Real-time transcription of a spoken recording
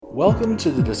Welcome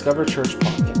to the Discover Church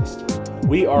podcast.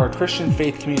 We are a Christian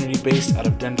faith community based out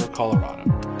of Denver, Colorado.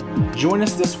 Join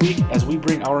us this week as we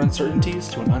bring our uncertainties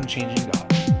to an unchanging God.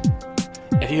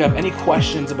 If you have any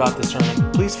questions about the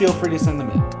sermon, please feel free to send them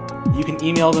in. You can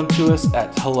email them to us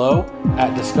at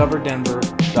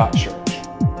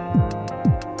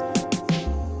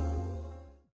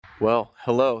hello@discoverdenver.church. Well,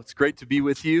 hello. It's great to be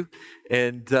with you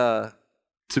and to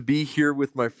be here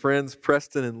with my friends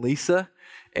Preston and Lisa.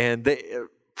 And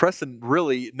Preston,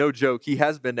 really, no joke, he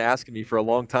has been asking me for a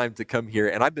long time to come here.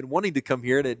 And I've been wanting to come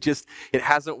here, and it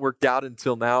hasn't worked out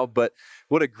until now. But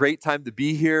what a great time to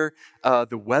be here.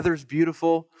 The weather's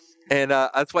beautiful. And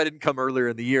that's why I didn't come earlier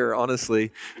in the year,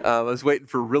 honestly. I was waiting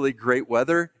for really great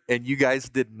weather, and you guys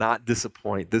did not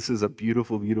disappoint. This is a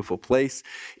beautiful, beautiful place.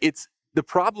 The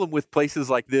problem with places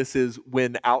like this is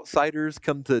when outsiders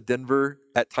come to Denver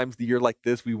at times of the year like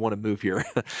this, we want to move here,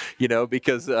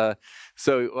 because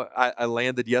so I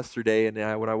landed yesterday, and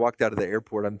when I walked out of the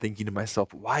airport, I'm thinking to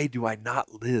myself, why do I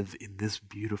not live in this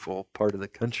beautiful part of the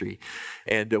country?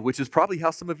 And which is probably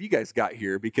how some of you guys got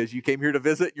here, because you came here to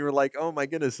visit and you were like, oh my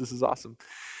goodness, this is awesome.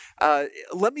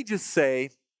 Let me just say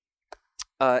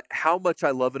how much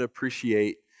I love and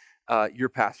appreciate your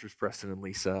pastors, Preston and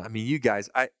Lisa. I mean, you guys,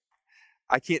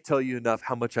 I can't tell you enough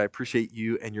how much I appreciate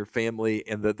you and your family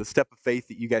and the step of faith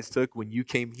that you guys took when you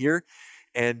came here.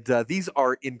 And these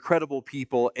are incredible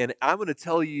people. And I'm going to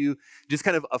tell you, just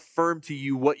kind of affirm to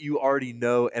you what you already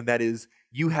know, and that is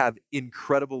you have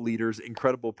incredible leaders,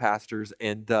 incredible pastors.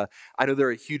 And I know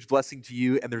they're a huge blessing to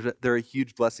you, and they're a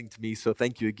huge blessing to me. So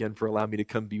thank you again for allowing me to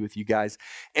come be with you guys.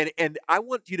 And I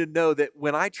want you to know that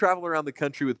when I travel around the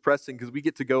country with Preston, because we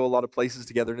get to go a lot of places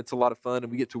together, and it's a lot of fun,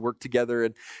 and we get to work together,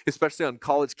 and especially on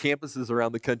college campuses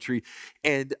around the country.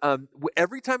 And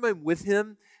every time I'm with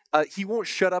him, he won't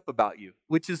shut up about you,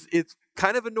 it's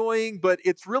kind of annoying, but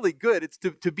it's really good. It's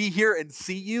to be here and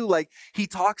see you. Like, he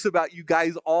talks about you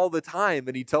guys all the time,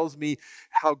 and he tells me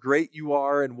how great you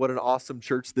are and what an awesome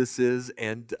church this is.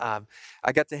 And I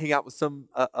got to hang out with some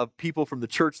of people from the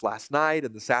church last night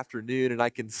and this afternoon, and I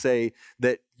can say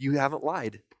that you haven't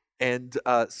lied. And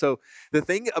so the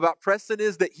thing about Preston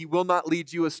is that he will not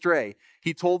lead you astray.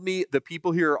 He told me the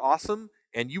people here are awesome,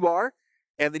 and you are.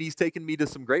 And then he's taken me to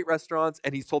some great restaurants,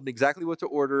 and he's told me exactly what to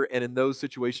order. And in those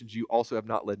situations, you also have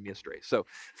not led me astray. So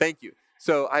thank you.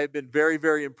 So I have been very,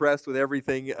 very impressed with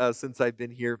everything since I've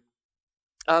been here.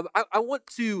 I want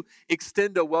to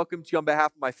extend a welcome to you on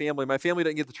behalf of my family. My family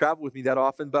doesn't get to travel with me that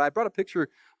often, but I brought a picture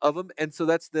of them, and so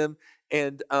that's them.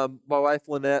 And my wife,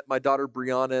 Lynette, my daughter,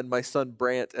 Brianna, and my son,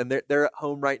 Brant, and they're at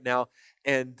home right now.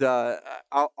 And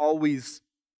I'll always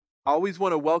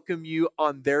want to welcome you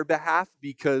on their behalf,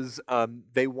 because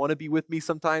they want to be with me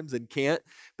sometimes and can't,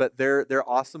 but they're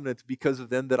awesome, and it's because of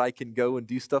them that I can go and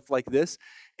do stuff like this.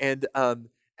 And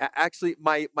actually,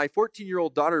 my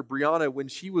 14-year-old daughter, Brianna, when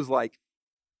she was like,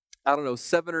 I don't know,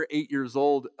 7 or 8 years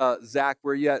old, Zach,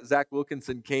 where you at? Zach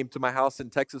Wilkinson came to my house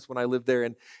in Texas when I lived there,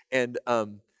 and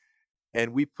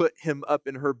we put him up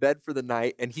in her bed for the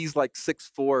night, and he's like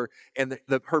 6'4", and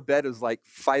her bed is like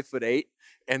 5'8",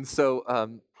 and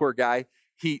so poor guy,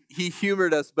 he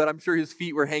humored us, but I'm sure his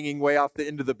feet were hanging way off the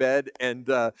end of the bed, and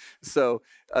so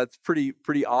it's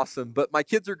pretty awesome. But my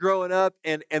kids are growing up,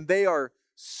 and they are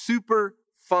super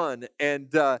fun,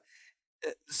 and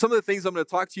some of the things I'm going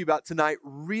to talk to you about tonight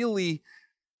really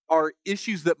are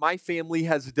issues that my family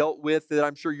has dealt with, that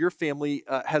I'm sure your family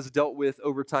has dealt with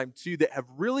over time too, that have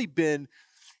really been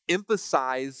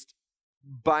emphasized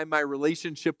by my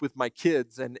relationship with my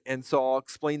kids. And so I'll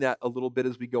explain that a little bit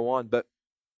as we go on. But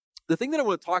the thing that I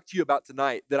want to talk to you about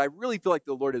tonight, that I really feel like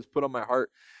the Lord has put on my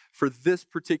heart for this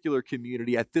particular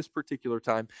community at this particular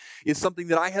time, is something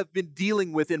that I have been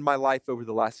dealing with in my life over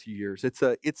the last few years. It's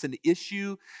an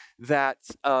issue that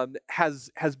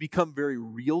has become very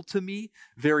real to me,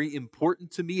 very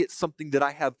important to me. It's something that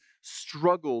I have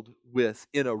struggled with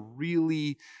in a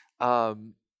really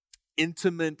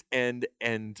intimate and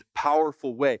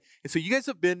powerful way. And so you guys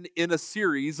have been in a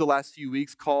series the last few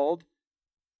weeks called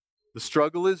The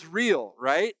Struggle is Real,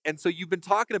 right? And so you've been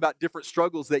talking about different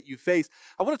struggles that you face.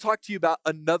 I want to talk to you about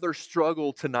another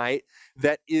struggle tonight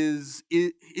that is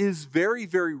very,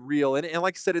 very real. And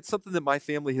like I said, it's something that my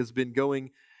family has been going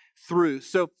through.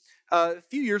 So a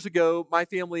few years ago, my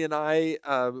family and I,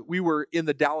 we were in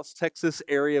the Dallas, Texas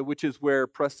area, which is where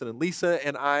Preston and Lisa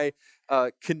and I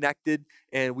connected,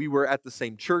 and we were at the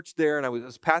same church there, and I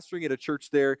was pastoring at a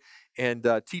church there and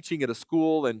teaching at a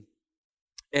school, and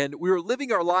we were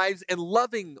living our lives and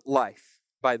loving life.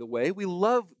 by the way. We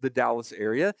love the Dallas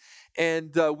area,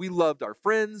 and we loved our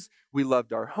friends. We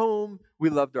loved our home. We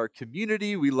loved our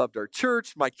community. We loved our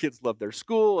church. My kids loved their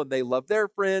school, and they loved their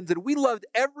friends. And we loved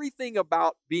everything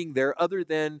about being there other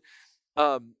than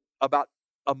about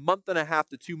a month and a half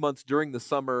to 2 months during the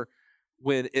summer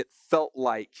when it felt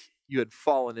like you had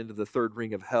fallen into the third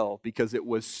ring of hell because it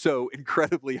was so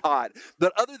incredibly hot.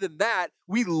 But other than that,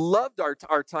 we loved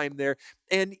our time there.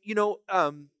 And,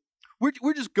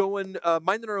 we're just going,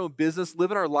 minding our own business,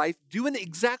 living our life, doing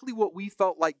exactly what we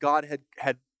felt like God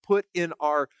had put in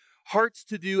our hearts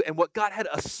to do and what God had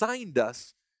assigned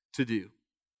us to do.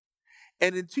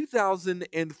 And in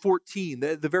 2014,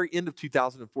 the very end of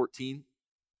 2014,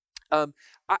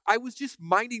 I was just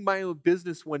minding my own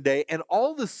business one day, and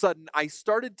all of a sudden, I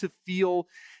started to feel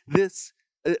this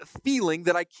feeling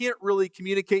that I can't really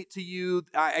communicate to you.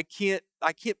 I can't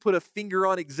put a finger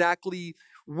on exactly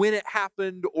when it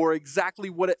happened or exactly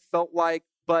what it felt like,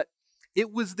 but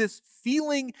it was this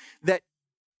feeling that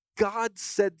God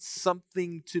said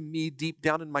something to me deep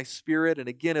down in my spirit. And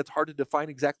again, it's hard to define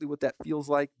exactly what that feels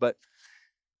like, but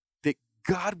that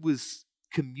God was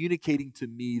communicating to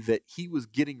me that he was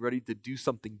getting ready to do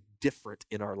something different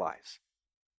in our lives.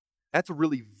 That's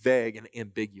really vague and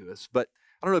ambiguous, but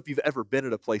I don't know if you've ever been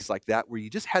at a place like that where you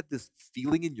just had this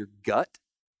feeling in your gut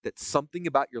that something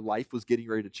about your life was getting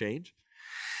ready to change.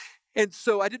 And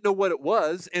so I didn't know what it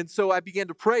was, and so I began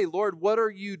to pray, Lord, what are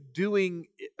you doing?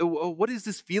 What is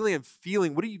this feeling I'm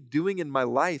feeling? What are you doing in my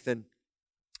life?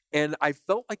 And I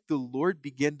felt like the Lord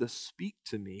began to speak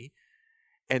to me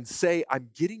and say, I'm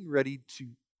getting ready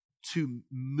to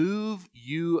move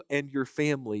you and your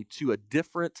family to a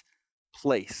different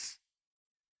place.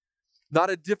 Not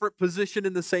a different position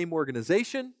in the same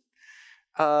organization,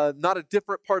 not a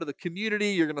different part of the community.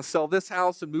 You're going to sell this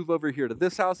house and move over here to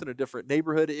this house in a different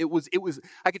neighborhood. It was,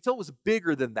 I could tell it was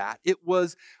bigger than that. It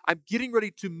was, I'm getting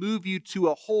ready to move you to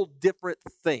a whole different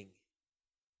thing.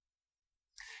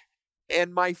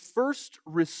 And my first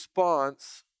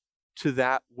response to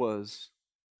that was,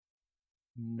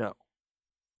 no.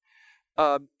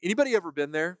 Anybody ever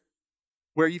been there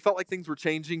where you felt like things were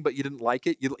changing, but you didn't like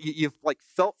it? You've like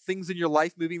felt things in your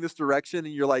life moving this direction,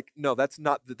 and you're like, no,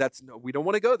 no, we don't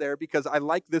want to go there because I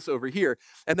like this over here.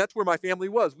 And that's where my family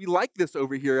was. We like this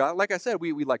over here. Like I said,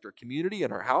 we liked our community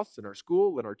and our house and our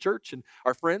school and our church and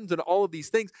our friends and all of these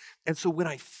things. And so when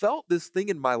I felt this thing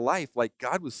in my life, like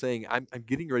God was saying, I'm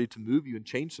getting ready to move you and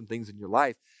change some things in your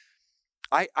life,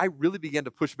 I really began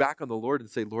to push back on the Lord and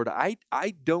say, Lord, I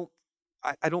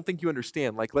don't think you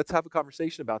understand. Like, let's have a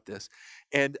conversation about this.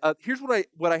 And here's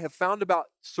what I have found about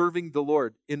serving the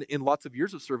Lord in lots of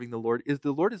years of serving the Lord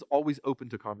is always open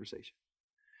to conversation.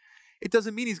 It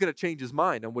doesn't mean he's going to change his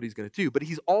mind on what he's going to do, but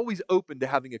he's always open to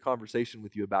having a conversation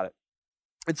with you about it.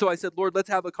 And so I said, Lord, let's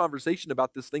have a conversation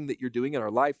about this thing that you're doing in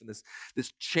our life and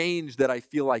this change that I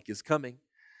feel like is coming.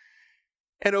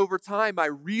 And over time, I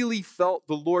really felt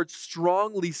the Lord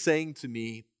strongly saying to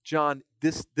me, John,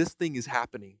 this thing is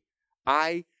happening.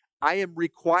 I am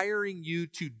requiring you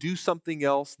to do something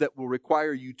else that will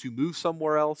require you to move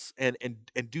somewhere else and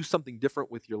do something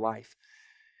different with your life.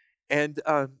 And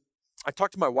I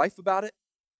talked to my wife about it,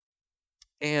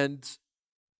 and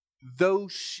though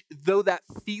that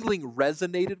feeling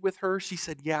resonated with her, she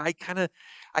said, "Yeah, I kind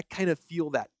of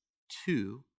feel that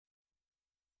too."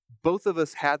 Both of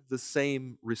us had the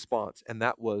same response, and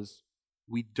that was,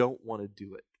 we don't want to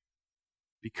do it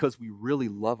because we really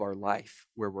love our life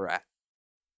where we're at.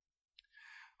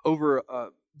 Over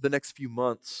the next few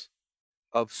months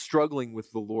of struggling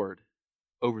with the Lord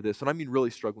over this, and I mean really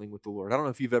struggling with the Lord. I don't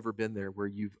know if you've ever been there where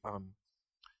you've kind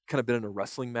of been in a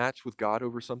wrestling match with God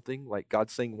over something, like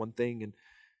God's saying one thing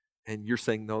and you're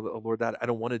saying, no, Lord, that I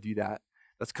don't want to do that.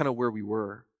 That's kind of where we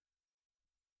were.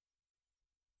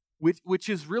 Which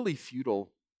is really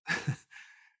futile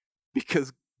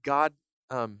because God,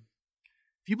 if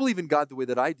you believe in God the way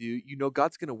that I do, you know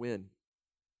God's going to win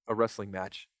a wrestling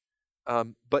match.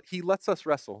 But he lets us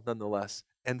wrestle nonetheless.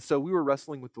 And so we were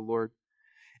wrestling with the Lord.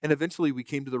 And eventually we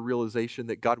came to the realization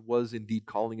that God was indeed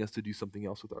calling us to do something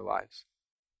else with our lives.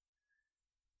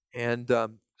 And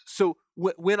so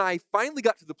when I finally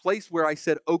got to the place where I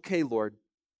said, okay, Lord,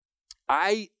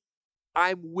 I'm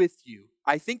with you.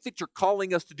 I think that you're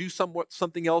calling us to do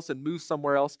something else and move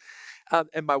somewhere else.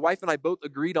 And my wife and I both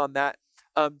agreed on that.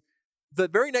 The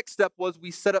very next step was we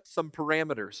set up some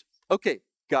parameters. Okay,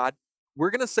 God,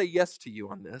 we're going to say yes to you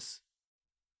on this.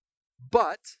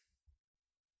 But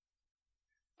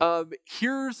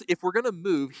if we're going to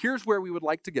move, here's where we would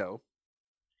like to go.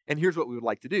 And here's what we would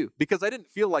like to do. Because I didn't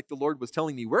feel like the Lord was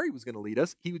telling me where he was going to lead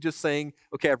us. He was just saying,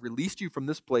 okay, I've released you from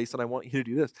this place and I want you to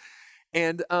do this.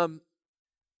 And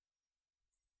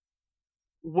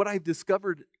what I've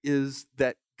discovered is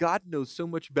that God knows so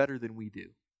much better than we do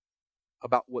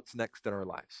about what's next in our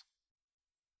lives.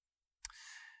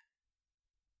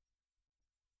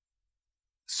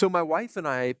 So my wife and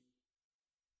I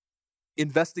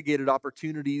investigated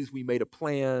opportunities. We made a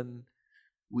plan.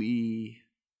 We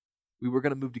were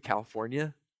going to move to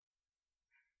California,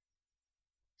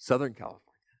 Southern California.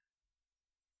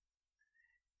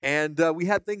 And we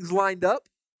had things lined up.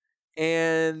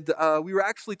 And we were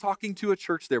actually talking to a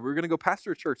church there. We were going to go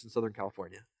pastor a church in Southern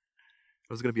California. It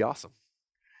was going to be awesome.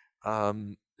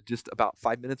 Just about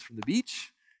 5 minutes from the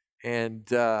beach. And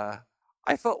I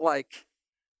felt like,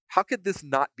 how could this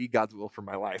not be God's will for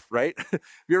my life, right? Have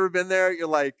you ever been there? You're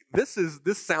like, this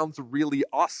sounds really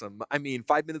awesome. I mean,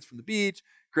 5 minutes from the beach,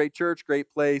 great church,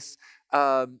 great place.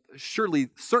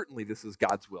 Certainly this is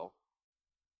God's will.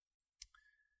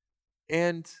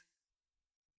 And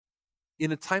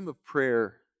in a time of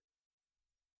prayer,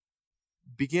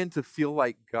 began to feel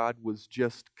like God was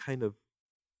just kind of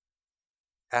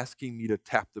asking me to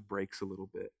tap the brakes a little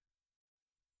bit.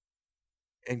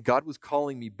 And God was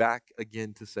calling me back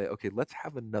again to say, okay, let's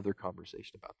have another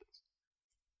conversation about this.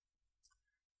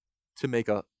 To make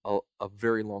a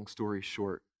very long story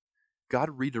short, God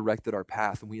redirected our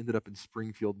path, and we ended up in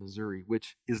Springfield, Missouri,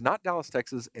 which is not Dallas,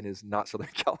 Texas, and is not Southern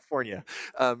California,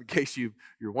 in case you're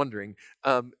wondering.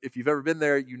 If you've ever been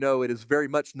there, you know it is very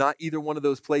much not either one of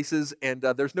those places, and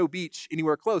there's no beach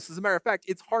anywhere close. As a matter of fact,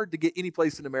 it's hard to get any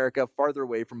place in America farther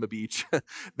away from a beach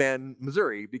than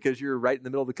Missouri, because you're right in the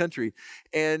middle of the country.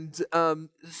 And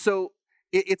so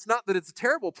it's not that it's a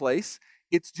terrible place,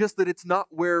 it's just that it's not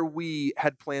where we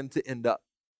had planned to end up.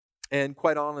 And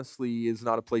quite honestly, is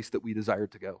not a place that we desire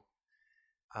to go.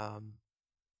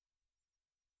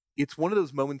 It's one of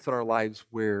those moments in our lives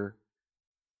where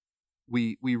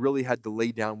we really had to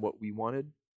lay down what we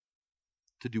wanted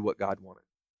to do what God wanted.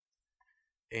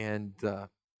 And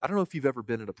I don't know if you've ever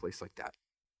been at a place like that.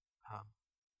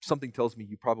 Something tells me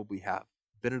you probably have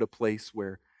been at a place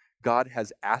where God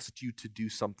has asked you to do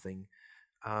something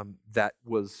that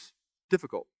was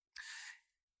difficult.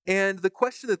 And the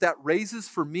question that raises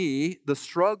for me, the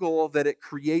struggle that it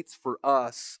creates for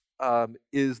us,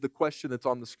 is the question that's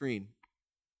on the screen,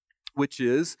 which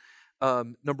is,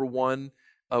 number one,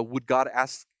 would God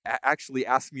actually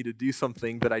ask me to do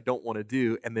something that I don't want to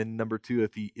do? And then number two,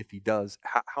 if he does,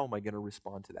 how am I going to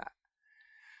respond to that?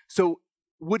 So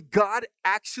would God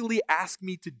actually ask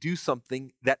me to do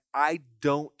something that I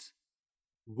don't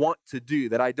want to do,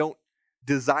 that I don't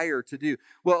desire to do?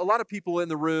 Well, a lot of people in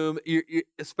the room,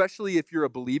 especially if you're a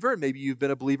believer, and maybe you've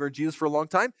been a believer in Jesus for a long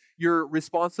time, your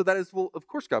response to that is, well, of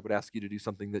course God would ask you to do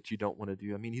something that you don't want to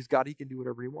do. I mean, he's God, he can do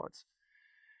whatever he wants.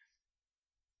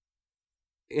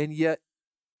 And yet,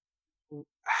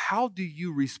 how do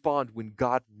you respond when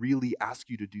God really asks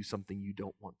you to do something you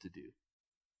don't want to do?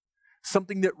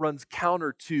 Something that runs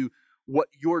counter to what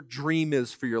your dream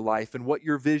is for your life, and what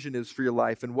your vision is for your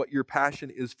life, and what your passion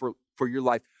is for your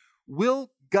life.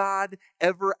 Will God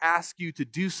ever ask you to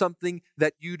do something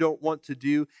that you don't want to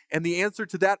do? And the answer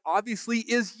to that obviously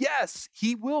is yes.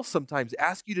 He will sometimes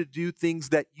ask you to do things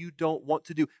that you don't want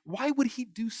to do. Why would he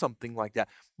do something like that?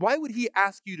 Why would he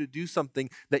ask you to do something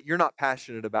that you're not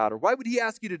passionate about? Or why would he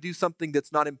ask you to do something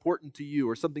that's not important to you,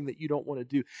 or something that you don't want to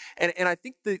do? And I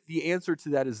think the answer to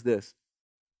that is this,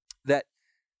 that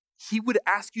he would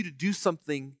ask you to do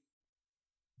something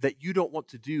that you don't want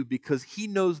to do because he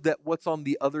knows that what's on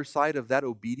the other side of that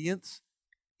obedience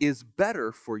is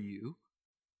better for you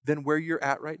than where you're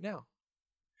at right now.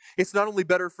 It's not only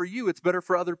better for you, it's better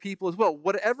for other people as well.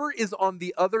 Whatever is on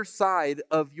the other side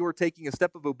of your taking a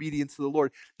step of obedience to the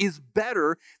Lord is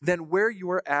better than where you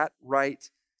are at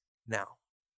right now.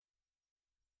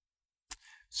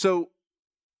 So,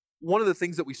 one of the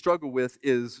things that we struggle with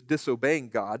is disobeying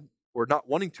God, or not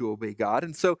wanting to obey God.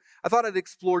 And so I thought I'd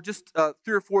explore just 3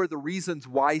 or 4 of the reasons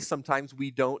why sometimes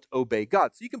we don't obey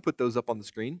God. So you can put those up on the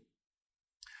screen.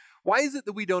 Why is it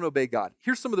that we don't obey God?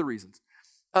 Here's some of the reasons.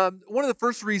 One of the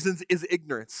first reasons is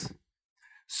ignorance.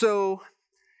 So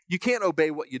you can't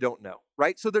obey what you don't know,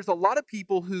 right? So there's a lot of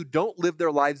people who don't live their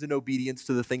lives in obedience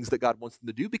to the things that God wants them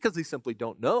to do because they simply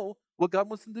don't know what God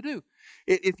wants them to do.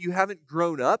 If you haven't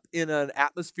grown up in an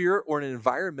atmosphere or an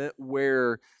environment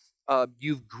where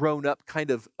you've grown up kind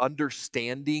of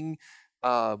understanding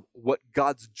what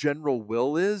God's general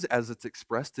will is as it's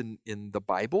expressed in the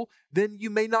Bible, then you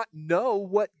may not know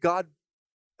what God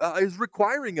is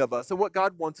requiring of us and what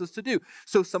God wants us to do.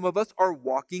 So some of us are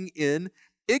walking in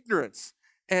ignorance.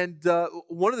 And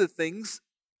one of the things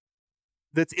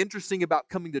that's interesting about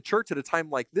coming to church at a time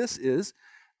like this is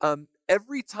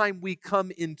every time we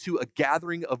come into a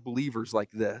gathering of believers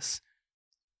like this,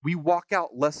 we walk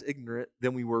out less ignorant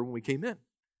than we were when we came in.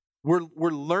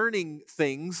 We're learning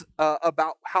things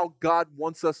about how God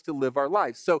wants us to live our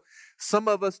lives. So some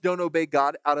of us don't obey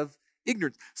God out of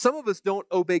ignorance. Some of us don't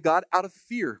obey God out of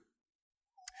fear.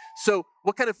 So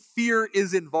what kind of fear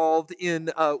is involved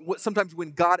in sometimes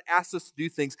when God asks us to do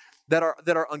things that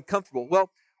are uncomfortable?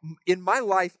 Well, in my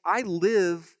life, I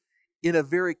live in a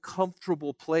very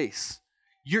comfortable place.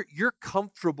 You're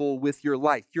comfortable with your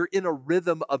life. You're in a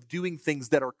rhythm of doing things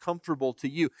that are comfortable to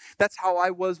you. That's how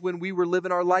I was when we were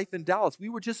living our life in Dallas. We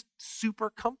were just super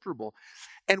comfortable.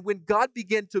 And when God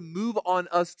began to move on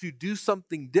us to do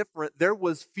something different, there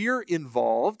was fear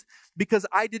involved because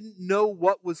I didn't know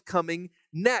what was coming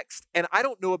next. And I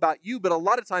don't know about you, but a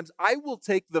lot of times I will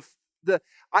take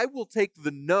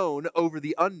the known over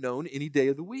the unknown any day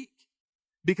of the week.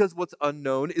 Because what's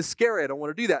unknown is scary. I don't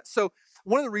want to do that. So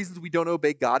one of the reasons we don't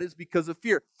obey God is because of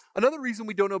fear. Another reason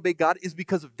we don't obey God is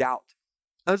because of doubt.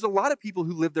 Now, there's a lot of people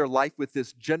who live their life with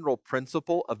this general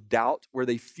principle of doubt where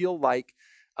they feel like,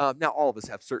 now all of us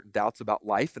have certain doubts about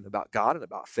life and about God and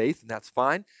about faith, and that's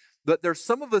fine. But there's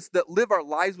some of us that live our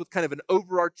lives with kind of an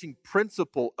overarching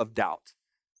principle of doubt.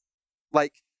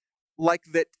 Like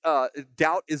that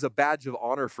doubt is a badge of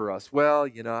honor for us. Well, I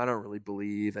don't really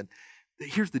believe. And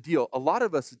here's the deal. A lot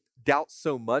of us doubt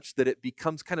so much that it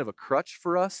becomes kind of a crutch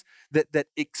for us that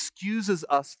excuses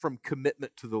us from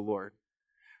commitment to the Lord.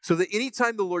 So that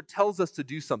anytime the Lord tells us to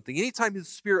do something, anytime His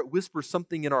Spirit whispers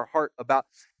something in our heart about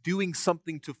doing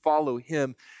something to follow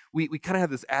Him, we kind of have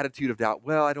this attitude of doubt.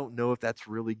 Well, I don't know if that's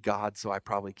really God, so I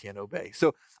probably can't obey.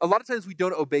 So a lot of times we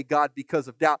don't obey God because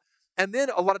of doubt. And then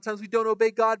a lot of times we don't obey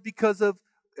God because of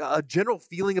a general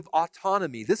feeling of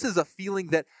autonomy. This is a feeling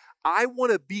that I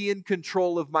want to be in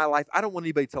control of my life. I don't want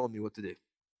anybody telling me what to do.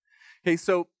 Okay,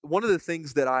 so one of the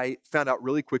things that I found out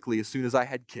really quickly as soon as I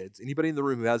had kids, anybody in the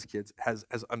room who has kids has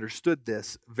understood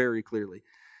this very clearly.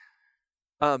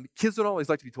 Kids don't always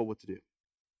like to be told what to do.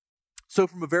 So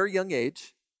from a very young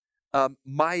age,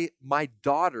 my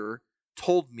daughter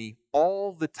told me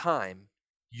all the time,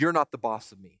 "You're not the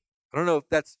boss of me." I don't know if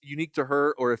that's unique to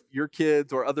her or if your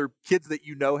kids or other kids that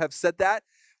you know have said that.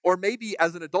 Or maybe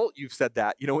as an adult you've said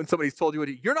that, when somebody's told you,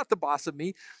 "You're not the boss of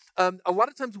me." A lot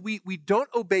of times we don't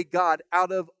obey God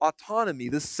out of autonomy,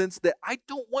 this sense that I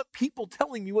don't want people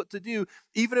telling me what to do,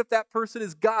 even if that person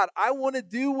is God. I want to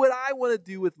do what I want to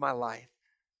do with my life.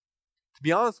 To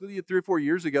be honest with you, 3 or 4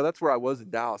 years ago, that's where I was in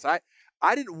Dallas.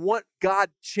 I didn't want God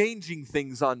changing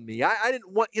things on me. I didn't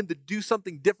want Him to do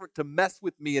something different to mess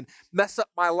with me and mess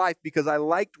up my life because I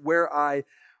liked where I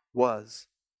was.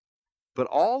 But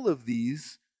all of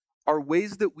these are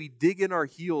ways that we dig in our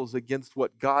heels against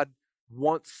what God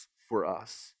wants for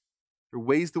us. They're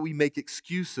ways that we make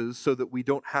excuses so that we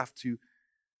don't have to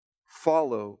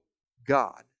follow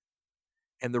God.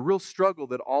 And the real struggle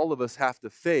that all of us have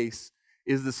to face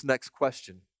is this next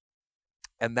question.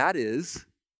 And that is,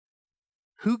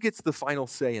 who gets the final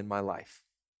say in my life?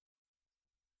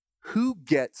 Who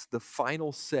gets the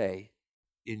final say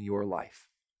in your life?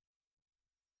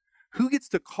 Who gets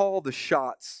to call the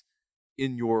shots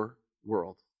in your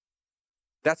world?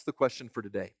 That's the question for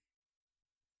today.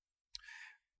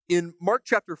 In Mark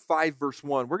chapter 5, verse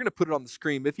 1, we're going to put it on the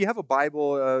screen. If you have a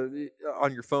Bible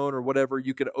on your phone or whatever,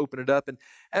 you can open it up. And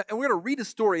we're going to read a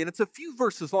story, and it's a few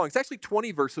verses long. It's actually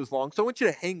 20 verses long, so I want you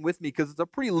to hang with me because it's a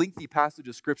pretty lengthy passage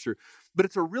of Scripture. But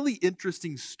it's a really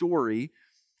interesting story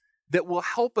that will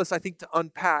help us, I think, to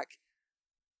unpack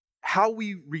how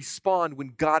we respond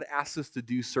when God asks us to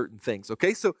do certain things.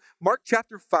 Okay, so Mark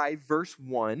chapter 5, verse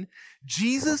 1,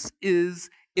 Jesus is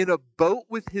in a boat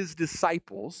with His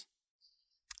disciples,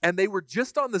 and they were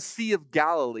just on the Sea of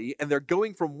Galilee, and they're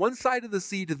going from one side of the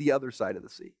sea to the other side of the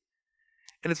sea.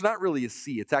 And it's not really a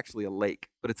sea, it's actually a lake,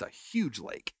 but it's a huge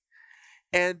lake.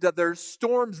 And there's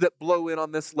storms that blow in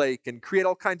on this lake and create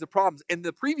all kinds of problems. In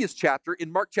the previous chapter,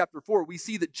 in Mark chapter 4, we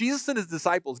see that Jesus and His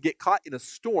disciples get caught in a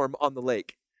storm on the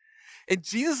lake. And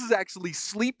Jesus is actually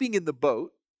sleeping in the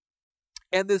boat,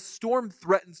 and this storm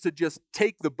threatens to just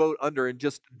take the boat under and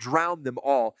just drown them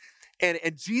all.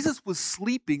 And Jesus was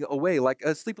sleeping away,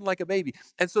 sleeping like a baby.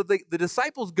 And so the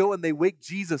disciples go and they wake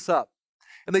Jesus up.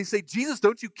 And they say, "Jesus,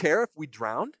 don't you care if we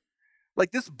drowned? Like,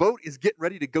 this boat is getting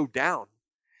ready to go down."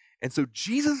 And so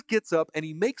Jesus gets up and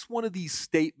He makes one of these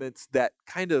statements that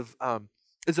kind of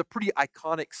is a pretty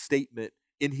iconic statement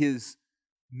in His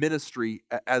ministry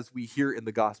as we hear in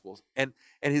the Gospels. And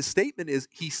His statement is,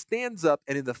 He stands up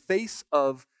and in the face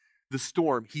of the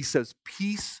storm, He says,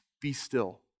 "Peace, be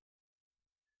still."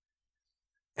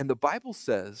 And the Bible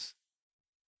says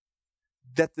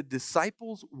that the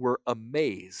disciples were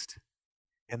amazed,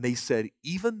 and they said,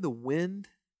 "Even the wind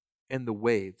and the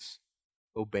waves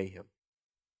obey him.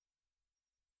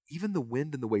 Even the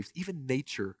wind and the waves, even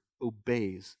nature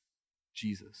obeys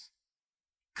Jesus.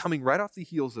 Coming right off the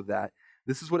heels of that,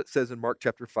 this is what it says in Mark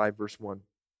chapter 5, verse 1.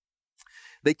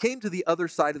 They came to the other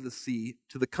side of the sea,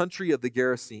 to the country of the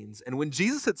Gerasenes. And when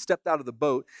Jesus had stepped out of the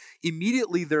boat,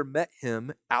 immediately there met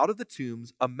him out of the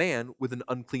tombs a man with an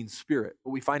unclean spirit.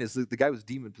 What we find is the guy was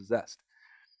demon-possessed.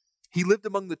 He lived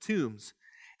among the tombs,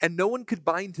 and no one could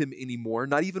bind him anymore,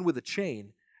 not even with a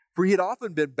chain. For he had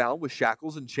often been bound with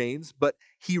shackles and chains, but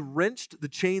he wrenched the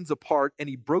chains apart and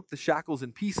he broke the shackles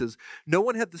in pieces. No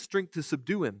one had the strength to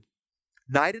subdue him.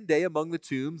 Night and day among the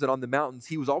tombs and on the mountains,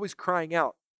 he was always crying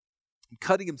out,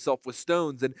 cutting himself with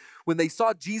stones. And when they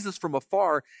saw Jesus from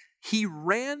afar, he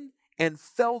ran and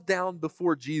fell down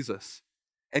before Jesus.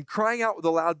 And crying out with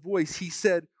a loud voice, he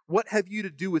said, "What have you to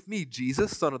do with me,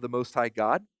 Jesus, Son of the Most High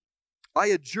God? I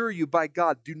adjure you by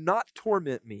God, do not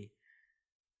torment me."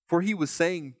 For he was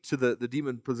saying to the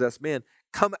demon-possessed man,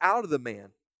 "Come out of the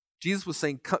man." Jesus was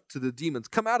saying to the demons,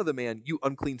 "Come out of the man, you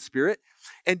unclean spirit."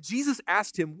 And Jesus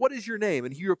asked him, "What is your name?"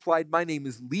 And he replied, "My name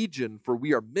is Legion, for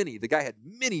we are many." The guy had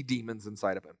many demons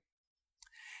inside of him.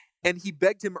 And he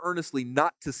begged him earnestly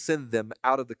not to send them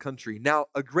out of the country. Now,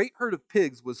 a great herd of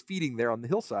pigs was feeding there on the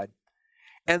hillside.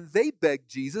 And they begged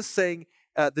Jesus, saying,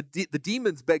 the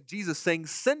demons begged Jesus, saying,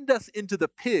 "Send us into the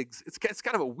pigs." It's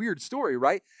kind of a weird story,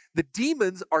 right? The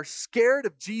demons are scared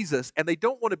of Jesus, and they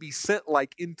don't want to be sent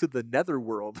like into the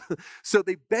netherworld. So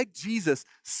they beg Jesus,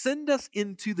 "Send us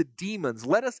into the demons.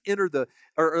 Let us enter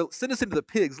or send us into the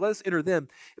pigs. Let us enter them."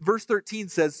 Verse 13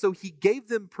 says, "So he gave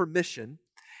them permission,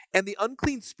 and the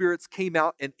unclean spirits came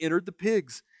out and entered the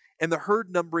pigs. And the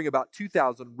herd, numbering about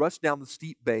 2,000, rushed down the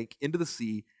steep bank into the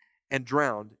sea and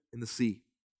drowned in the sea.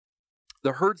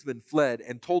 The herdsmen fled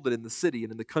and told it in the city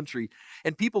and in the country,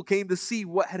 and people came to see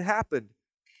what had happened.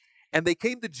 And they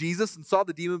came to Jesus and saw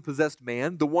the demon-possessed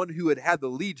man, the one who had had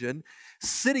the legion,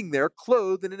 sitting there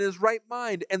clothed and in his right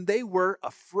mind, and they were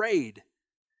afraid."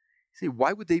 You say,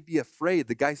 why would they be afraid?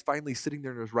 The guy's finally sitting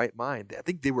there in his right mind. I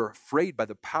think they were afraid by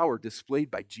the power displayed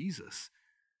by Jesus.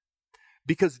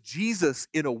 Because Jesus,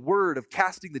 in a word of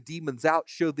casting the demons out,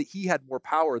 showed that he had more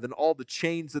power than all the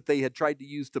chains that they had tried to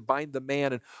use to bind the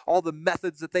man and all the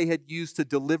methods that they had used to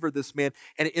deliver this man.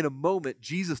 And in a moment,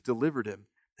 Jesus delivered him,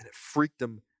 and it freaked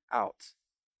them out.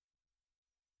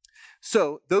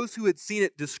 So those who had seen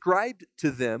it described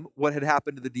to them what had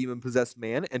happened to the demon-possessed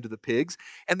man and to the pigs,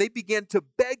 and they began to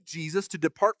beg Jesus to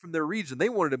depart from their region. They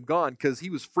wanted him gone because he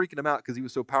was freaking them out because he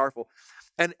was so powerful.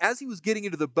 And as he was getting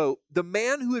into the boat, the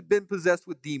man who had been possessed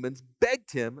with demons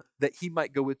begged him that he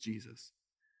might go with Jesus.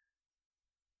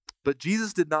 But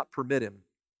Jesus did not permit him,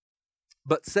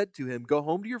 but said to him, "Go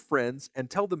home to your friends and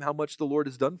tell them how much the Lord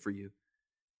has done for you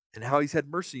and how he's had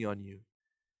mercy on you."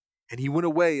 And he went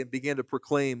away and began to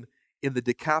proclaim in the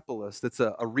Decapolis, that's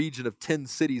a region of 10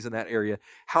 cities in that area,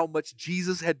 how much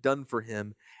Jesus had done for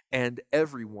him, and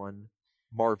everyone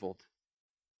marveled.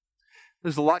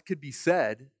 There's a lot could be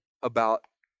said about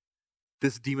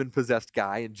this demon-possessed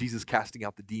guy and Jesus casting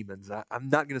out the demons. I'm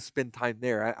not going to spend time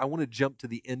there. I want to jump to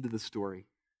the end of the story.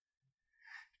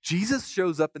 Jesus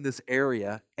shows up in this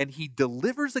area and he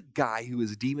delivers a guy who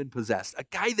is demon-possessed, a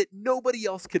guy that nobody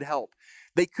else could help.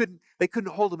 They couldn't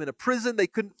hold him in a prison. They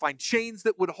couldn't find chains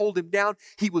that would hold him down.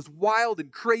 He was wild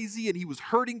and crazy, and he was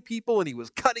hurting people, and he was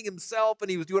cutting himself,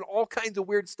 and he was doing all kinds of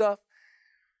weird stuff.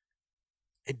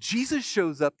 And Jesus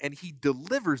shows up and he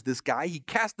delivers this guy. He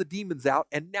casts the demons out,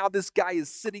 and now this guy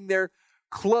is sitting there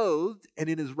clothed and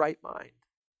in his right mind.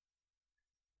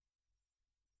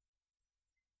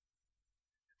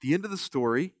 At the end of the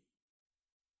story,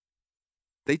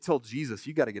 they tell Jesus,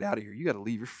 "You got to get out of here. You got to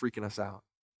leave. You're freaking us out."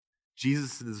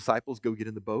 Jesus and the disciples go get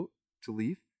in the boat to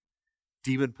leave.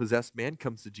 Demon-possessed man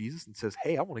comes to Jesus and says,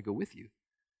 "Hey, I want to go with you.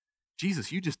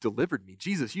 Jesus, you just delivered me.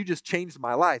 Jesus, you just changed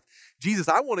my life. Jesus,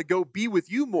 I want to go be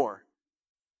with you more."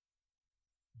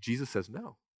 Jesus says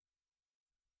no.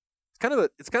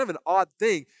 It's kind of an odd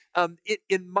thing.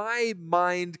 In my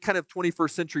mind, kind of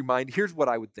 21st century mind, here's what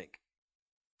I would think.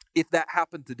 If that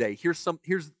happened today, here's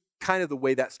kind of the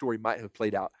way that story might have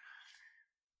played out.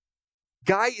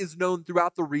 Guy is known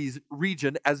throughout the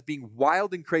region as being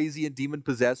wild and crazy and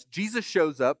demon-possessed. Jesus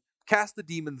shows up, casts the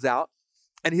demons out,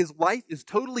 and his life is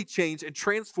totally changed and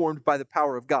transformed by the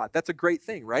power of God. That's a great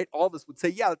thing, right? All of us would say,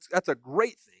 yeah, that's a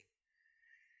great thing.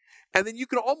 And then you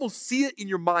can almost see it in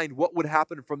your mind what would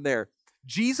happen from there.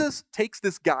 Jesus takes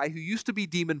this guy who used to be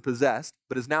demon-possessed,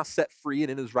 but is now set free and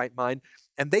in his right mind,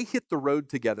 and they hit the road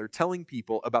together telling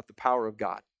people about the power of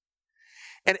God.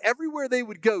 And everywhere they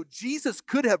would go, Jesus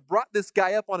could have brought this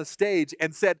guy up on a stage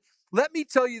and said, "Let me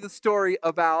tell you the story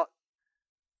about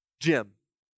Jim."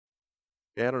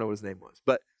 Okay, I don't know what his name was.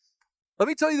 But let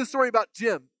me tell you the story about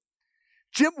Jim.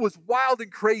 Jim was wild and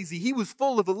crazy. He was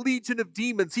full of a legion of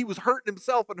demons. He was hurting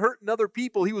himself and hurting other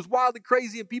people. He was wild and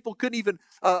crazy, and people couldn't even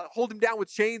hold him down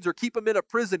with chains or keep him in a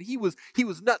prison. He was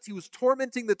nuts. He was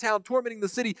tormenting the town, tormenting the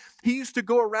city. He used to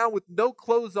go around with no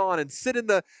clothes on and sit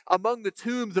among the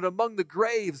tombs and among the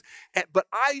graves. But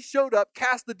I showed up,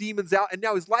 cast the demons out, and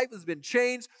now his life has been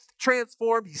changed,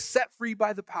 transformed. He's set free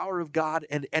by the power of God,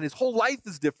 and his whole life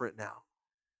is different now.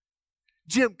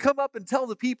 Jim, come up and tell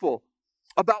the people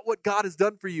about what God has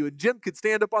done for you. And Jim could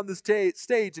stand up on the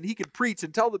stage and he could preach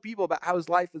and tell the people about how his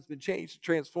life has been changed and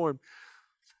transformed.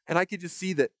 And I could just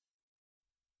see that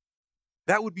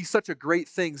would be such a great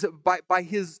thing. So by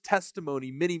his testimony,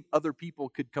 many other people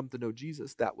could come to know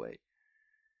Jesus that way.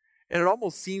 And it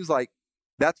almost seems like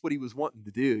that's what he was wanting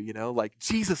to do, like,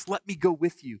 Jesus, let me go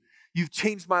with you. You've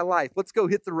changed my life. Let's go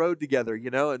hit the road together,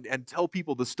 and tell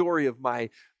people the story of my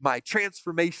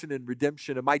transformation and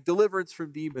redemption and my deliverance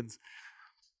from demons.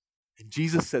 And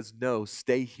Jesus says, no,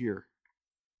 stay here.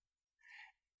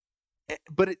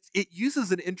 But it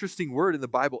uses an interesting word in the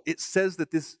Bible. It says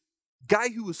that this guy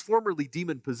who was formerly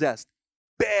demon-possessed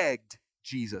begged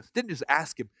Jesus. Didn't just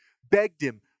ask him, begged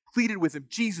him, pleaded with him,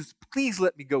 Jesus, please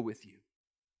let me go with you.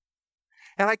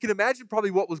 And I can imagine probably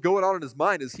what was going on in his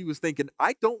mind as he was thinking,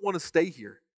 I don't want to stay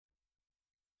here.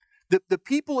 The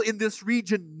people in this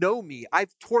region know me.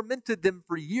 I've tormented them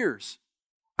for years.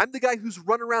 I'm the guy who's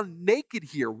run around naked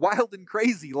here, wild and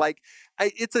crazy.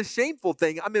 It's a shameful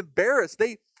thing. I'm embarrassed.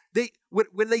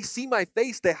 When they see my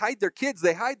face, they hide their kids,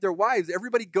 they hide their wives.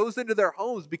 Everybody goes into their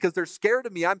homes because they're scared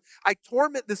of me. I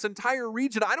torment this entire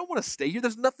region. I don't want to stay here.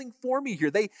 There's nothing for me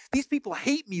here. These people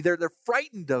hate me. They're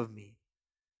frightened of me.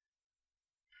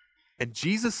 And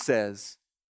Jesus says,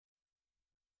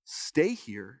 stay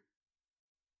here,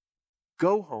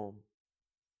 go home,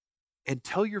 and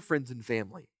tell your friends and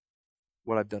family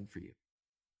what I've done for you.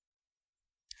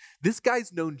 This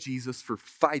guy's known Jesus for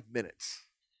 5 minutes.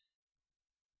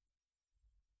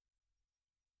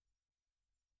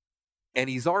 And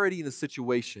he's already in a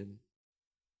situation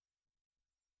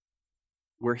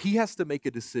where he has to make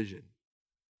a decision.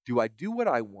 Do I do what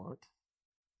I want,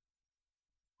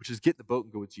 which is get in the boat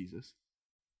and go with Jesus?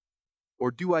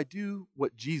 Or do I do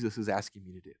what Jesus is asking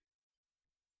me to do?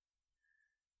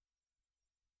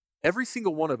 Every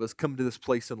single one of us come to this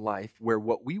place in life where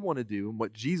what we want to do and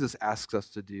what Jesus asks us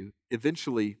to do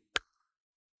eventually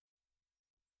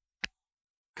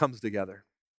comes together.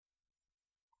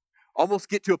 Almost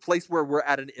get to a place where we're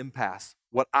at an impasse.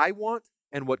 What I want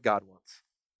and what God wants.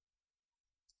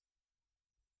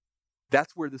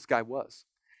 That's where this guy was.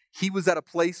 He was at a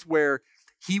place where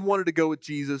he wanted to go with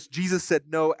Jesus. Jesus said,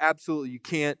 no, absolutely, you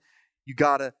can't. You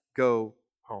got to go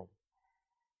home.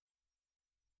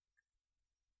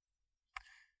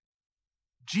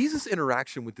 Jesus'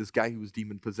 interaction with this guy who was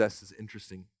demon-possessed is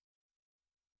interesting.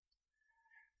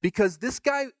 Because this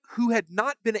guy who had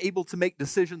not been able to make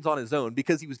decisions on his own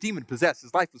because he was demon-possessed,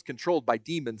 his life was controlled by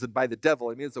demons and by the devil.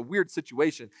 I mean, it's a weird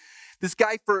situation. This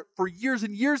guy for years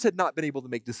and years had not been able to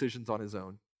make decisions on his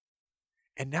own.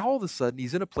 And now all of a sudden,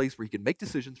 he's in a place where he can make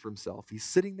decisions for himself. He's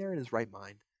sitting there in his right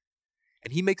mind.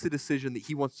 And he makes a decision that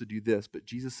he wants to do this, but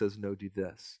Jesus says, no, do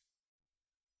this.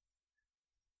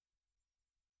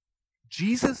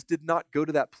 Jesus did not go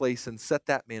to that place and set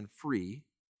that man free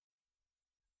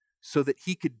so that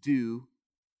he could do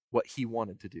what he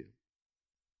wanted to do.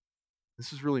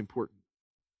 This is really important.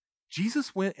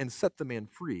 Jesus went and set the man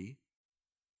free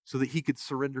so that he could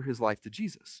surrender his life to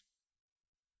Jesus.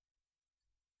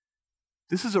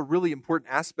 This is a really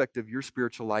important aspect of your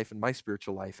spiritual life and my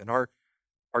spiritual life and our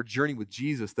journey with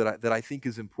Jesus that I think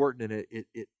is important, and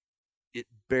it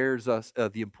bears us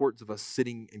the importance of us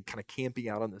sitting and kind of camping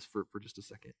out on this for just a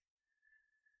second.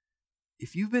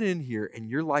 If you've been in here and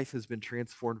your life has been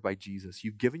transformed by Jesus,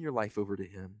 you've given your life over to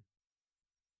him,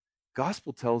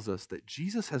 gospel tells us that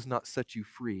Jesus has not set you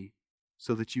free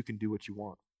so that you can do what you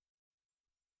want.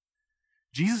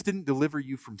 Jesus didn't deliver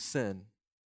you from sin,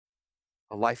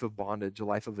 a life of bondage, a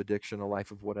life of addiction, a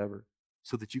life of whatever,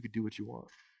 so that you could do what you want.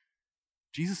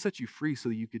 Jesus set you free so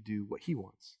that you could do what he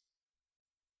wants.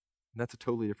 And that's a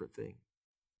totally different thing.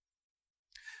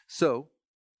 So,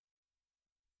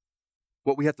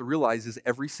 what we have to realize is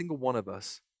every single one of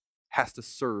us has to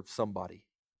serve somebody.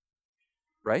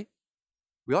 Right?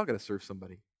 We all got to serve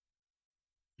somebody.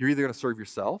 You're either going to serve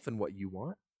yourself and what you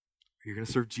want, or you're going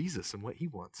to serve Jesus and what he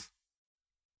wants.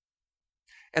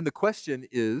 And the question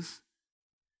is,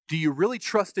 do you really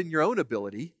trust in your own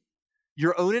ability,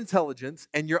 your own intelligence,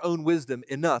 and your own wisdom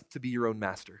enough to be your own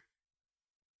master?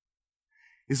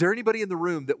 Is there anybody in the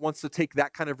room that wants to take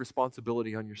that kind of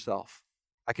responsibility on yourself?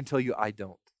 I can tell you I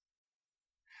don't.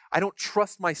 I don't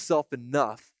trust myself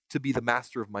enough to be the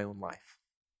master of my own life.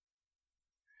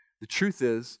 The truth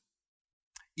is,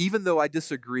 even though I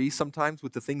disagree sometimes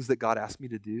with the things that God asked me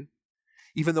to do,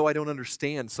 even though I don't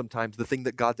understand sometimes the thing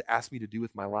that God's asked me to do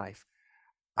with my life,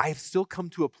 I have still come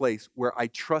to a place where I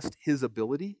trust His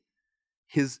ability,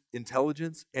 His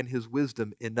intelligence, and His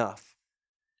wisdom enough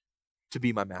to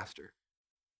be my master,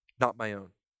 not my own.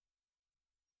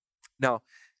 Now,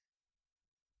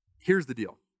 here's the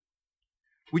deal.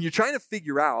 When you're trying to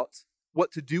figure out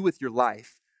what to do with your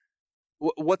life,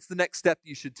 what's the next step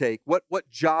you should take? What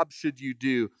job should you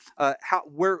do?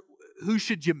 Who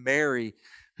should you marry?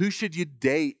 Who should you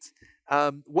date?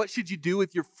 What should you do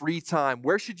with your free time?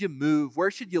 Where should you move?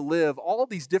 Where should you live? All of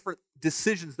these different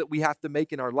decisions that we have to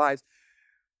make in our lives.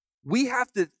 We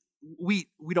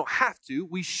don't have to.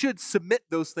 We should submit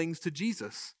those things to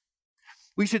Jesus.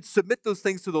 We should submit those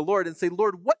things to the Lord and say,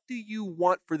 Lord, what do you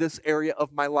want for this area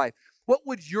of my life? What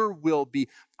would your will be?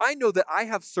 I know that I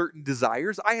have certain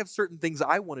desires. I have certain things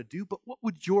I want to do, but what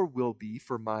would your will be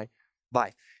for my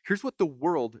life? Here's what the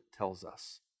world tells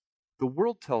us. The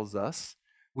world tells us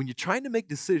when you're trying to make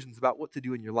decisions about what to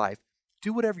do in your life,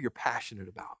 do whatever you're passionate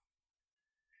about.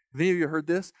 Have any of you heard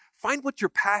this? Find what you're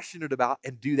passionate about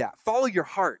and do that. Follow your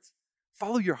heart.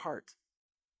 Follow your heart.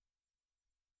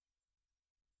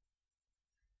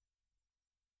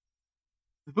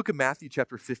 The book of Matthew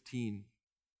chapter 15,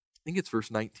 I think it's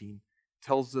verse 19,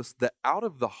 tells us that out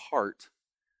of the heart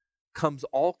comes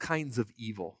all kinds of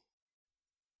evil.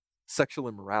 Sexual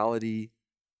immorality,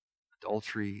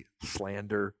 adultery,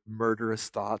 slander, murderous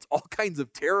thoughts, all kinds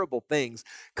of terrible things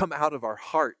come out of our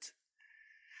heart.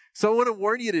 So I want to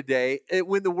warn you today,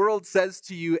 when the world says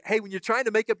to you, hey, when you're trying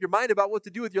to make up your mind about what to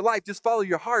do with your life, just follow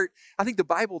your heart. I think the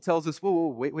Bible tells us,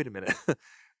 wait a minute.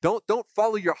 Don't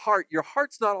follow your heart. Your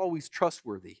heart's not always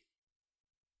trustworthy.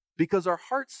 Because our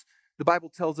hearts, the Bible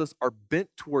tells us, are bent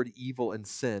toward evil and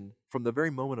sin from the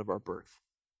very moment of our birth.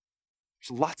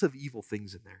 There's lots of evil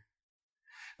things in there.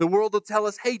 The world will tell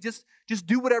us, hey, just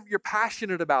do whatever you're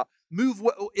passionate about. Move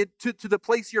to the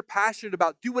place you're passionate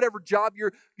about. Do whatever job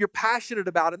you're passionate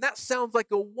about. And that sounds like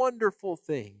a wonderful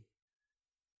thing.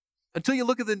 Until you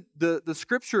look at the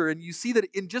scripture and you see that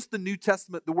in just the New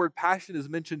Testament, the word passion is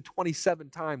mentioned 27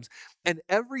 times. And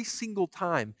every single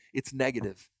time, it's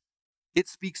negative. It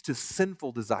speaks to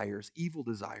sinful desires, evil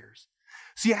desires.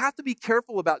 So you have to be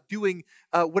careful about doing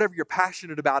whatever you're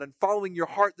passionate about and following your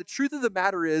heart. The truth of the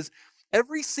matter is,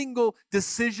 every single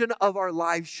decision of our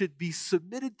lives should be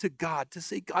submitted to God to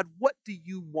say, God, what do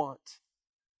you want?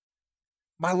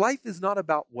 My life is not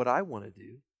about what I want to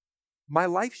do. My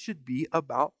life should be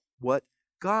about what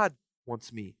God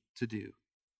wants me to do.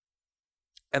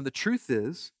 And the truth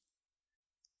is,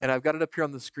 and I've got it up here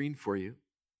on the screen for you,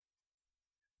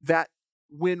 that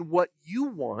when what you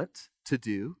want to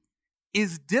do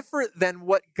is different than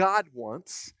what God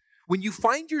wants, when you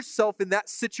find yourself in that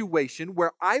situation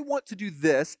where I want to do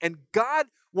this and God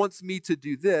wants me to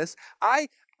do this, I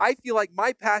feel like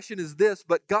my passion is this,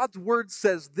 but God's word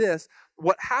says this,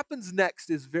 what happens next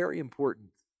is very important.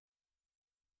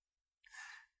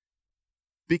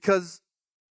 Because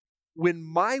when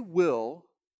my will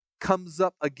comes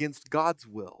up against God's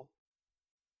will,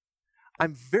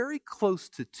 I'm very close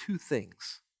to two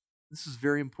things. This is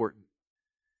very important.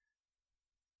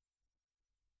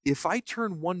 If I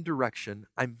turn one direction,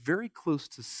 I'm very close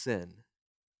to sin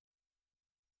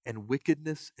and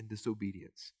wickedness and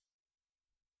disobedience.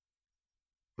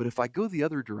 But if I go the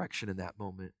other direction in that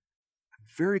moment, I'm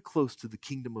very close to the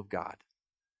kingdom of God,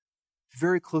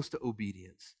 very close to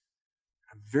obedience.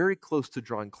 I'm very close to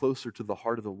drawing closer to the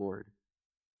heart of the Lord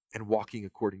and walking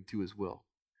according to His will.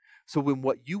 So when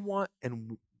what you want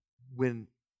and when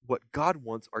what God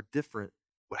wants are different,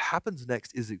 what happens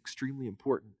next is extremely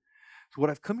important. So what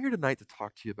I've come here tonight to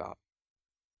talk to you about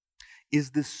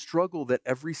is this struggle that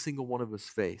every single one of us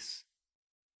face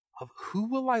of who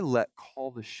will I let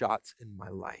call the shots in my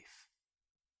life?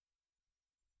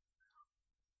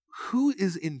 Who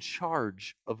is in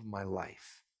charge of my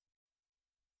life?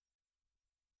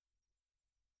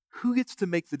 Who gets to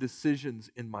make the decisions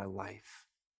in my life?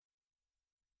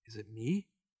 Is it me?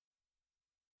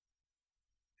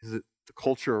 Is it the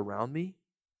culture around me?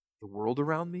 The world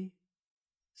around me?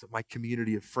 Is it my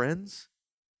community of friends?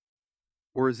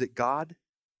 Or is it God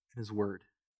and His Word?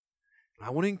 And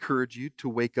I want to encourage you to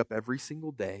wake up every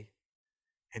single day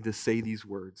and to say these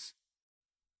words.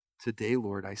 Today,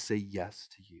 Lord, I say yes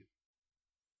to you.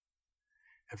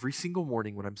 Every single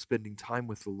morning when I'm spending time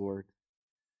with the Lord,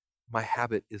 my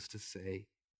habit is to say,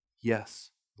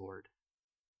 yes, Lord.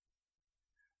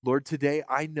 Lord, today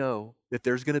I know that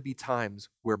there's going to be times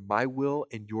where my will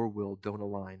and your will don't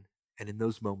align. And in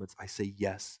those moments, I say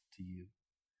yes to you.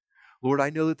 Lord,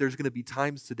 I know that there's going to be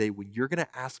times today when you're going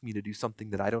to ask me to do something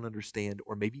that I don't understand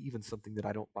or maybe even something that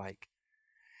I don't like.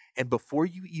 And before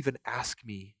you even ask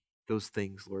me those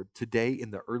things, Lord, today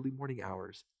in the early morning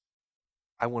hours,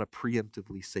 I want to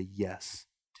preemptively say yes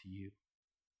to you.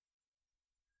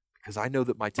 Because I know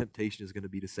that my temptation is going to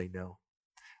be to say no.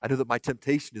 I know that my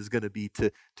temptation is going to be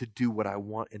to do what I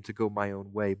want and to go my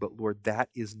own way. But Lord, that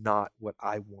is not what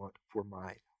I want for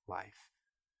my life.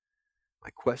 My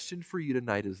question for you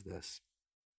tonight is this.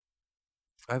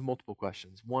 I have multiple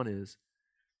questions. One is,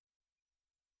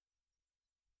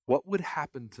 what would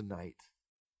happen tonight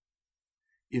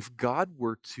if God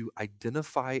were to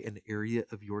identify an area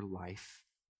of your life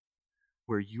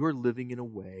where you are living in a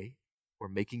way or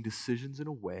making decisions in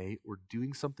a way or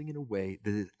doing something in a way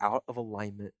that is out of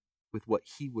alignment with what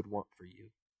He would want for you?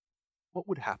 What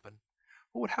would happen?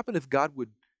 What would happen if God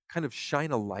would kind of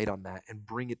shine a light on that and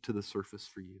bring it to the surface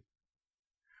for you?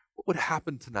 What would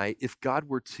happen tonight if God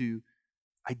were to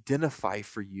identify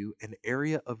for you an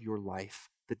area of your life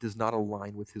that does not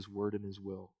align with His word and His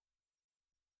will?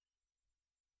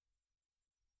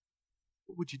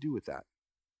 What would you do with that?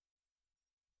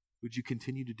 Would you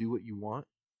continue to do what you want?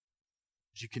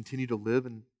 Would you continue to live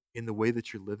in the way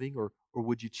that you're living? Or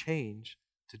would you change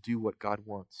to do what God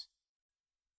wants?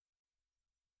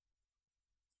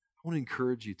 I want to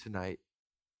encourage you tonight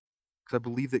because I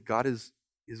believe that God is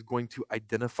going to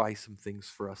identify some things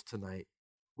for us tonight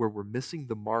where we're missing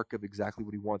the mark of exactly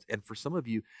what He wants. And for some of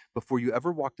you, before you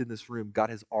ever walked in this room, God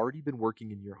has already been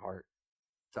working in your heart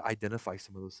to identify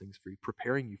some of those things for you,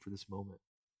 preparing you for this moment.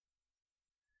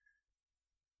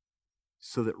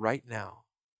 So that right now,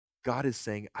 God is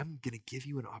saying, I'm going to give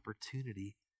you an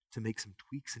opportunity to make some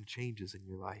tweaks and changes in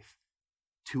your life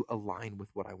to align with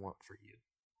what I want for you.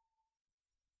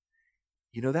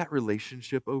 You know that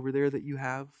relationship over there that you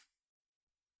have?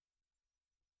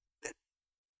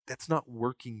 That's not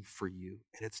working for you,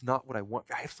 and it's not what I want.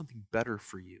 I have something better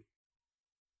for you.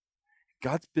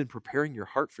 God's been preparing your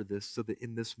heart for this so that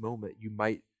in this moment you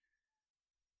might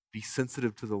be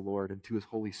sensitive to the Lord and to His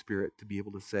Holy Spirit to be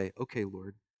able to say, okay,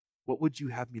 Lord, what would you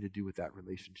have me to do with that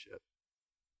relationship?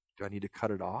 Do I need to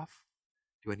cut it off?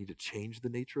 Do I need to change the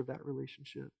nature of that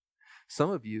relationship? Some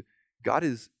of you, God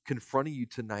is confronting you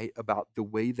tonight about the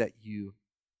way that you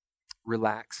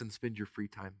relax and spend your free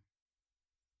time.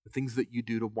 The things that you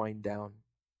do to wind down,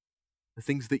 the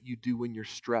things that you do when you're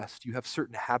stressed. You have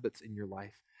certain habits in your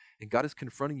life, and God is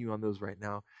confronting you on those right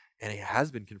now, and He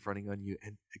has been confronting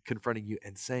you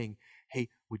and saying, "Hey,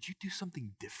 would you do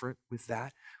something different with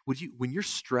that? Would you, when you're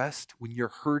stressed, when you're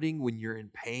hurting, when you're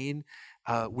in pain,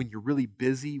 when you're really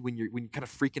busy, when you're kind of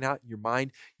freaking out in your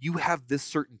mind, you have this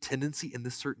certain tendency and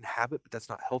this certain habit, but that's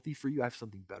not healthy for you. I have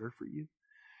something better for you."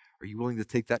 Are you willing to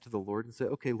take that to the Lord and say,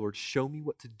 okay, Lord, show me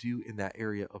what to do in that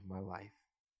area of my life?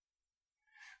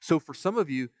 So for some of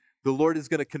you, the Lord is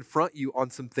going to confront you on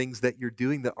some things that you're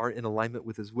doing that aren't in alignment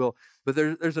with His will. But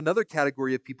there's another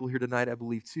category of people here tonight, I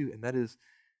believe, too, and that is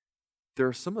there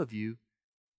are some of you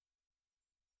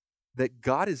that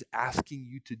God is asking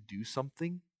you to do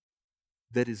something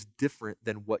that is different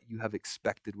than what you have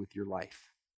expected with your life.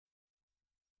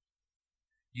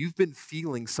 You've been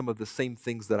feeling some of the same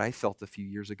things that I felt a few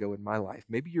years ago in my life.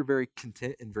 Maybe you're very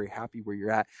content and very happy where you're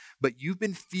at, but you've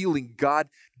been feeling God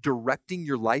directing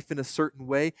your life in a certain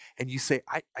way, and you say,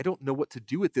 I don't know what to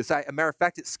do with this. As a matter of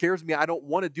fact, it scares me. I don't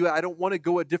want to do it. I don't want to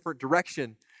go a different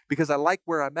direction because I like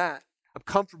where I'm at. I'm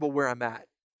comfortable where I'm at.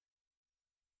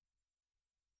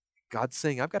 God's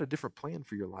saying, I've got a different plan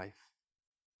for your life.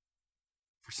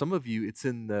 For some of you, it's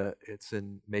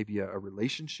in maybe a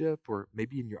relationship or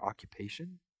maybe in your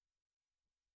occupation.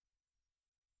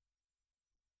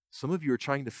 Some of you are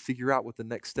trying to figure out what the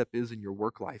next step is in your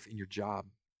work life, in your job.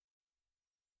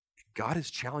 God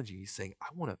is challenging you. He's saying, I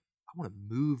want to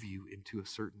move you into a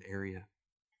certain area.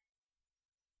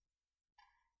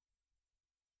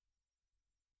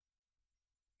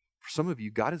 For some of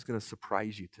you, God is going to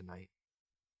surprise you tonight.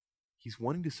 He's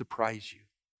wanting to surprise you.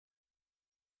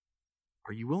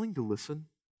 Are you willing to listen?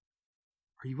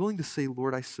 Are you willing to say,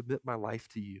 Lord, I submit my life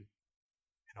to you,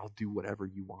 and I'll do whatever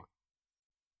you want,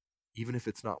 even if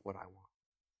it's not what I want?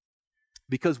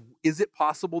 Because is it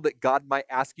possible that God might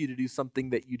ask you to do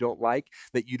something that you don't like,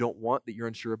 that you don't want, that you're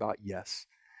unsure about? Yes.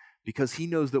 Because He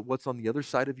knows that what's on the other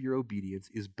side of your obedience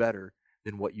is better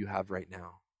than what you have right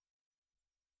now.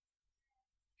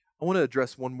 I want to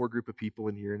address one more group of people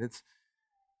in here, and it's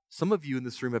some of you in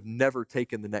this room have never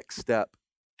taken the next step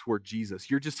toward Jesus.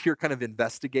 You're just here kind of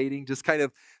investigating, just kind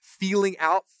of feeling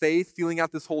out faith, feeling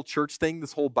out this whole church thing,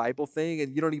 this whole Bible thing,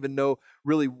 and you don't even know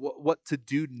really what to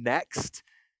do next.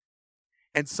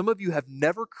 And some of you have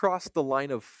never crossed the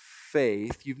line of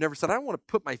faith. You've never said, I want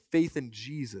to put my faith in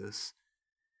Jesus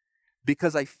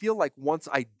because I feel like once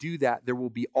I do that, there will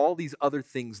be all these other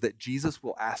things that Jesus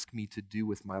will ask me to do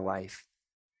with my life.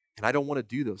 And I don't want to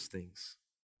do those things.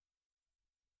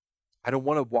 I don't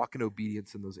want to walk in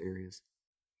obedience in those areas.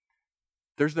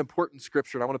 There's an important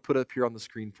scripture, and I want to put it up here on the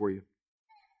screen for you.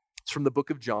 It's from the book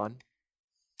of John,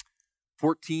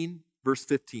 14, verse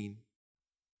 15.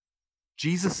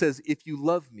 Jesus says, if you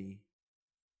love me,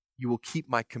 you will keep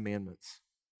my commandments.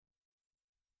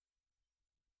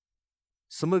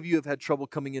 Some of you have had trouble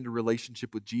coming into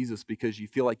relationship with Jesus because you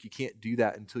feel like you can't do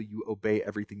that until you obey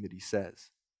everything that he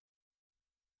says.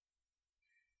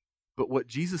 But what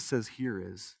Jesus says here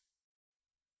is,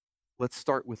 let's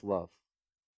start with love.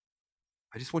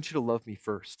 I just want you to love me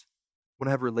first. I want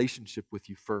to have a relationship with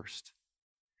you first.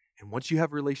 And once you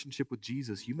have a relationship with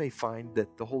Jesus, you may find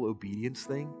that the whole obedience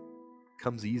thing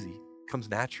comes easy, comes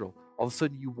natural. All of a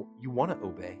sudden, you want to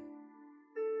obey.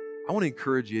 I want to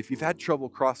encourage you, if you've had trouble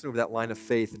crossing over that line of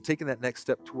faith and taking that next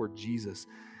step toward Jesus,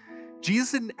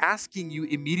 Jesus isn't asking you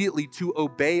immediately to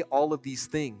obey all of these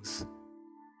things.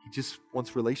 He just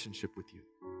wants relationship with you.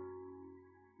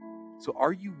 So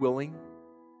are you willing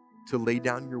to lay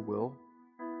down your will?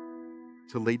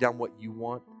 To lay down what you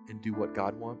want and do what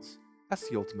God wants? That's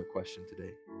the ultimate question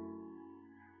today.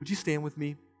 Would you stand with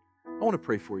me? I want to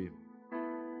pray for you.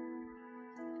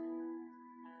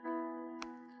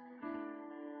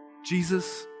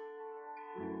 Jesus,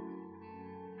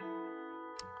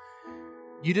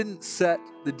 you didn't set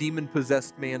the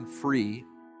demon-possessed man free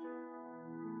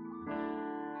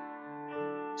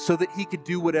so that he could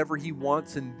do whatever he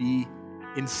wants and be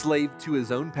enslaved to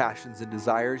his own passions and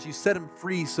desires. You set him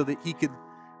free so that he could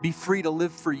be free to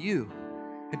live for you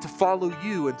and to follow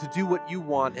you and to do what you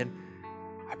want. And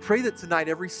I pray that tonight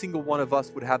every single one of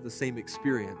us would have the same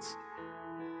experience,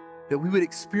 that we would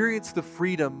experience the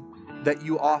freedom that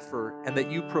you offer and that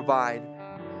you provide,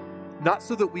 not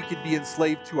so that we could be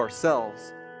enslaved to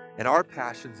ourselves and our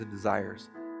passions and desires,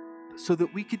 but so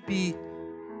that we could be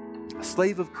a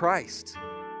slave of Christ,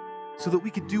 so that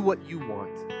we could do what you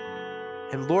want.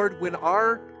 And Lord, when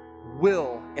our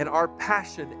will and our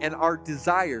passion and our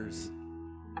desires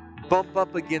bump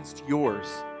up against yours,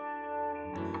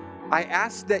 I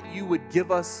ask that you would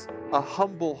give us a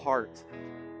humble heart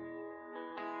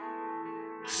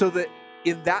so that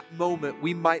in that moment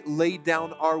we might lay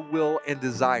down our will and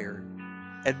desire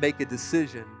and make a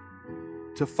decision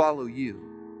to follow you.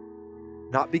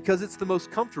 Not because it's the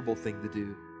most comfortable thing to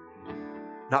do,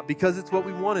 not because it's what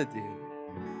we want to do,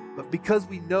 but because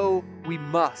we know we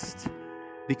must,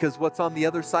 because what's on the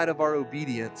other side of our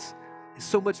obedience is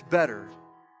so much better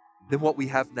than what we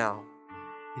have now.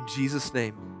 In Jesus'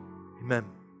 name, amen.